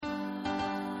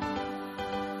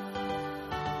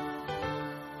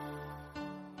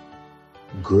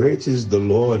Great is the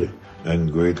Lord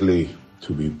and greatly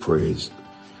to be praised.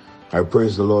 I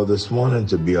praise the Lord this morning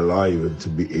to be alive and to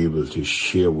be able to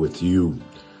share with you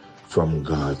from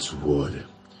God's Word.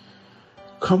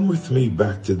 Come with me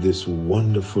back to this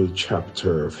wonderful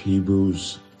chapter of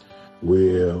Hebrews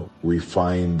where we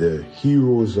find the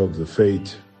heroes of the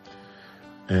faith.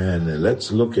 And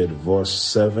let's look at verse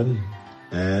 7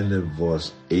 and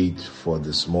verse 8 for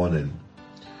this morning.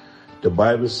 The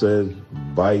Bible says,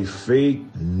 by faith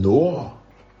Noah,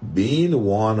 being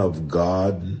one of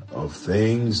God of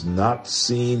things not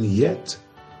seen yet,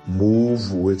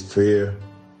 moved with fear,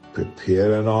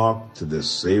 prepared an ark to the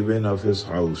saving of his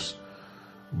house,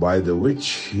 by the which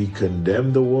he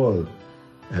condemned the world,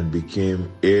 and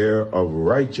became heir of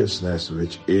righteousness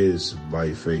which is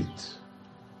by faith.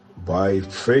 By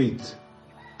faith,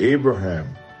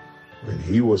 Abraham, when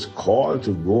he was called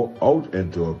to go out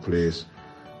into a place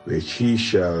which he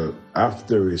shall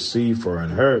after receive for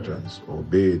inheritance,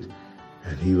 obeyed,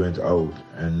 and he went out,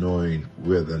 and knowing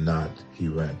whither not he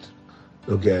went.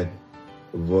 Look at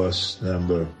verse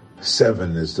number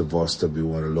 7 is the verse that we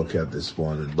want to look at this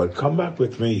morning. But come back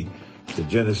with me to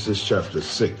Genesis chapter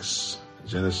 6.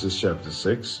 Genesis chapter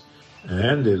 6,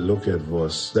 and look at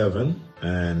verse 7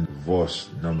 and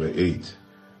verse number 8.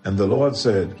 And the Lord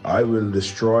said, I will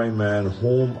destroy man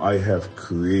whom I have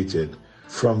created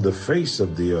from the face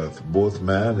of the earth, both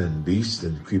man and beast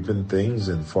and creeping things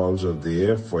and fowls of the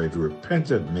air, for it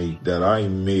repented me that I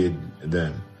made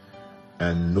them.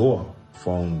 And Noah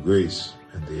found grace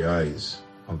in the eyes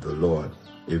of the Lord.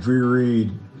 If we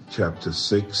read chapter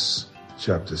 6,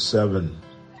 chapter 7,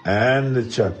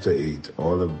 and chapter 8,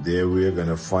 all of there we're going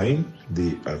to find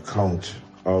the account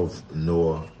of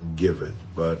Noah given.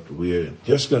 But we're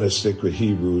just going to stick with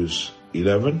Hebrews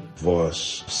 11,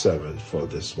 verse 7 for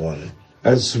this morning.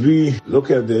 As we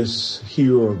look at this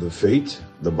hero of the faith,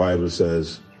 the Bible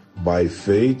says, by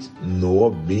faith Noah,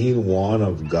 being one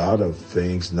of God of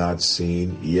things not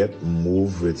seen, yet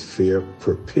moved with fear,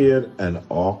 prepared an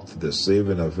ark to the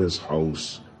saving of his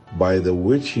house, by the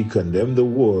which he condemned the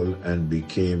world and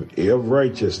became heir of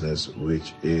righteousness,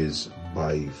 which is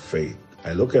by faith.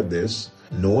 I look at this,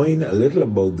 knowing a little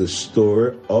about the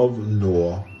story of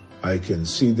Noah, I can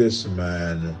see this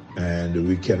man and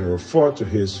we can refer to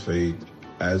his faith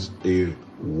as a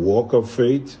walk of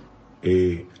faith,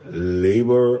 a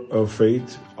labor of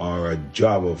faith, or a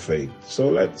job of faith. So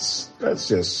let's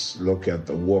just look at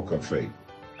the walk of faith.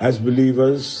 As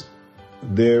believers,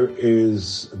 there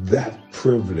is that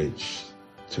privilege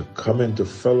to come into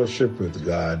fellowship with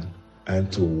God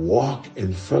and to walk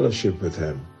in fellowship with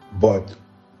Him. But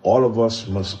all of us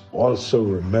must also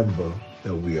remember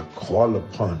that we are called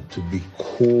upon to be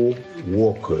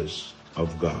co-workers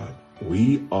of God.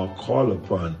 We are called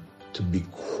upon to be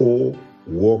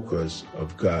co-workers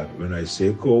of God. When I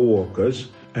say co-workers,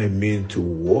 I mean to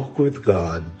walk with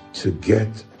God to get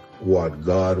what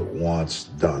God wants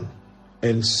done.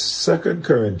 In 2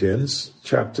 Corinthians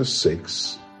chapter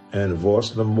 6 and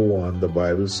verse number 1, the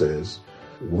Bible says,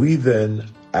 we then,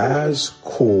 as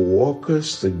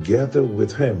co-workers together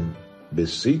with him,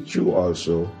 beseech you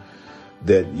also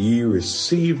that ye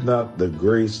receive not the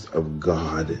grace of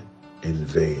God in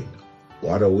vain.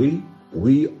 What are we?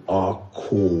 We are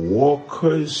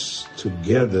co-workers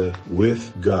together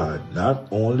with God. Not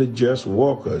only just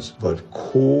workers, but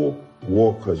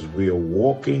co-workers. We are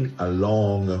walking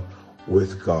along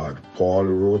with God. Paul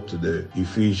wrote to the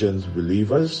Ephesians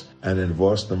believers, and in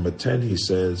verse number 10 he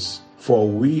says, for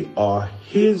we are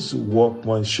his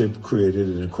workmanship created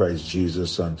in Christ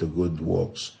Jesus unto good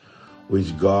works,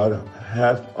 which God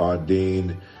hath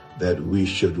ordained that we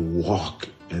should walk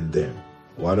in them.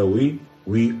 What are we?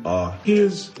 We are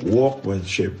his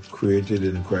workmanship created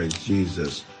in Christ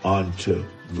Jesus unto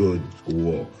good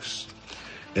works.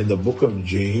 In the book of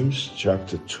James,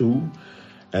 chapter 2,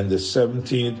 and the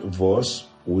 17th verse,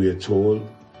 we are told,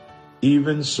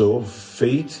 even so,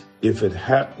 faith, if it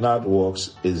hath not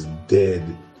works, is dead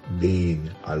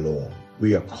being alone.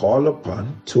 We are called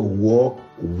upon to walk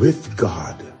with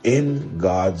God in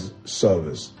God's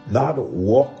service, not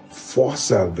walk for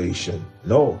salvation.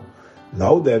 No.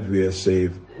 Now that we are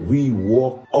saved, we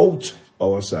walk out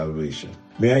our salvation.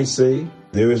 May I say,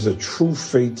 there is a true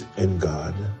faith in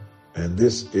God, and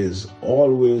this is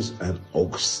always an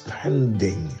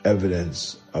outstanding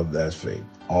evidence of that faith.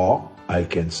 Or I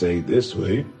can say this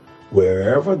way,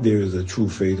 wherever there is a true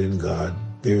faith in God,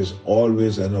 there is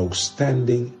always an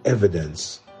outstanding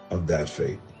evidence of that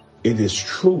faith. It is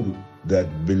true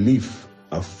that belief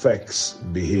affects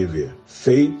behavior.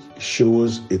 Faith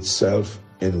shows itself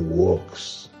in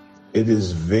works. It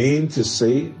is vain to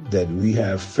say that we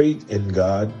have faith in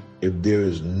God if there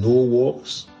is no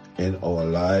works in our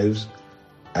lives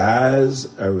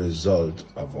as a result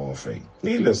of our faith.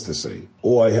 Needless to say,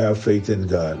 oh, I have faith in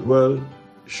God. Well,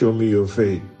 show me your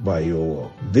faith by your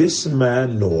work. This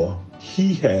man Noah,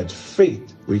 he had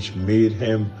faith which made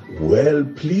him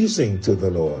well-pleasing to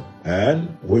the Lord, and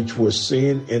which was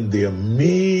seen in the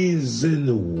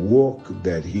amazing work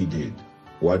that he did.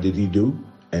 What did he do?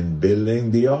 In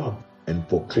building the ark, and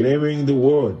proclaiming the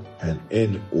word, and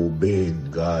in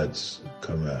obeying God's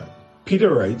command.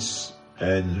 Peter writes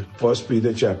in 1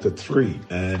 Peter chapter 3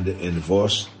 and in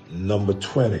verse number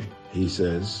 20, he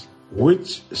says,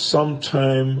 which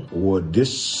sometime were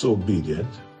disobedient,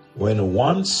 when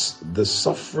once the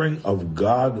suffering of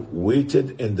God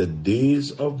waited in the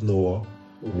days of Noah,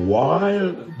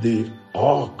 while the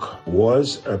ark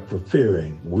was a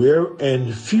preparing,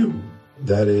 wherein few,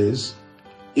 that is,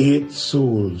 8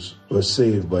 souls were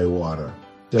saved by water.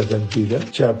 2 Peter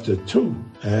chapter 2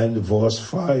 and verse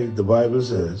 5, the Bible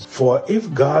says, for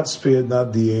if God spared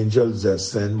not the angels that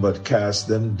sinned, but cast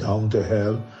them down to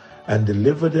hell, and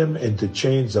delivered them into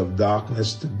chains of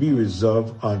darkness to be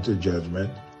reserved unto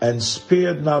judgment, and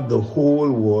spared not the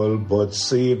whole world, but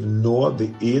saved Noah the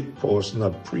 8th person,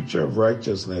 a preacher of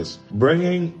righteousness,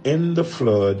 bringing in the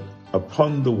flood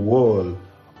upon the world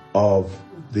of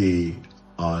the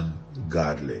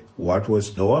ungodly. What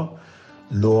was Noah?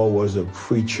 Noah was a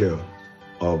preacher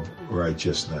of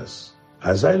righteousness.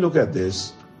 As I look at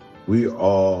this, we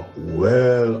are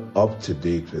well up to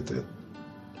date with it.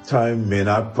 Time may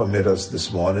not permit us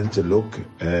this morning to look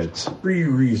at 3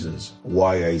 reasons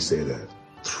why I say that.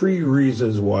 3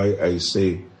 reasons why I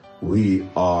say we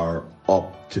are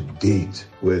up to date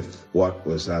with what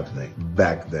was happening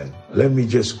back then. Let me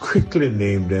just quickly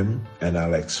name them and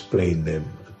I'll explain them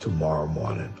tomorrow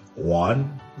morning.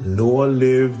 1, Noah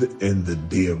lived in the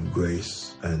day of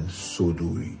grace, and so do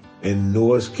we. In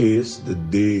Noah's case, the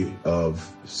day of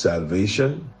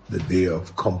salvation, the day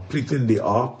of completing the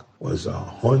ark, was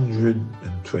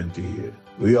 120 years.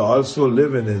 We are also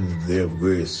living in the day of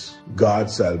grace.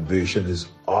 God's salvation is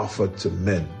offered to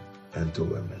men and to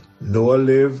women. Noah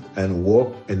lived and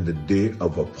walked in the day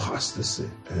of apostasy,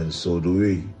 and so do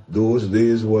we. Those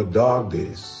days were dark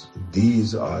days.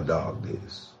 These are dark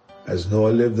days. As Noah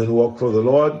lived and walked for the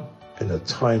Lord in a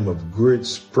time of great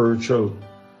spiritual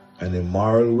and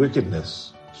immoral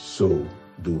wickedness, so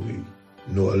do we.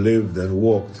 Noah lived and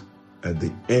walked at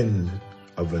the end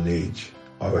of an age,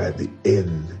 or at the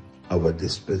end of a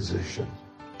dispensation,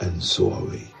 and so are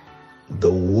we.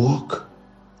 The walk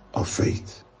of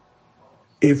faith.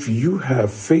 If you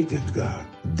have faith in God,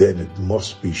 then it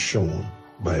must be shown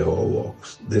by our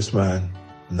works. This man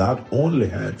not only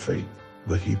had faith,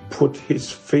 but he put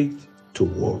his faith to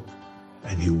work,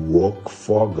 and he walked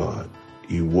for God.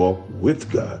 He walked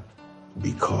with God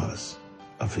because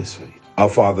of his faith. Our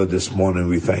Father, this morning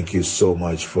we thank you so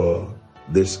much for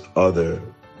this other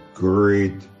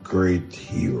great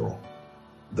hero,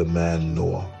 the man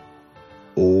Noah.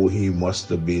 Oh, he must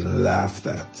have been laughed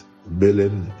at,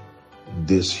 building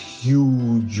this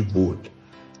huge boat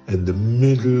in the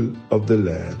middle of the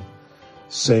land,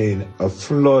 saying a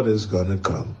flood is gonna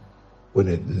come when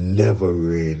it never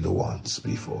rained once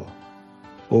before.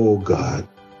 Oh God,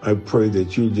 I pray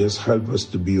that you just help us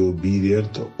to be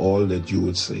obedient to all that you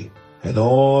would say and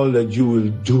all that you will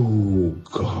do,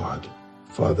 God.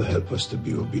 Father, help us to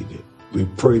be obedient. We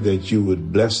pray that you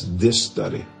would bless this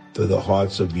study to the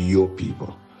hearts of your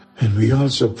people. And we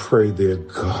also pray, dear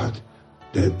God,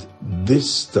 that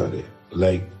this study,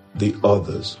 like the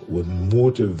others, would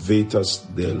motivate us,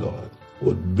 dear Lord,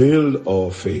 would build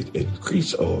our faith,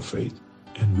 increase our faith,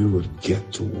 and we would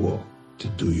get to work to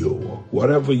do your work.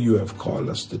 Whatever you have called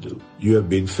us to do. You have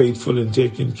been faithful in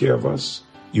taking care of us.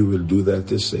 You will do that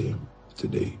the same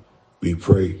today. We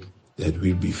pray that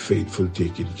we'll be faithful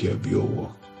taking care of your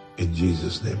work. In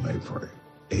Jesus' name I pray.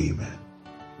 Amen.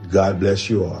 God bless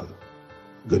you all.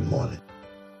 Good morning.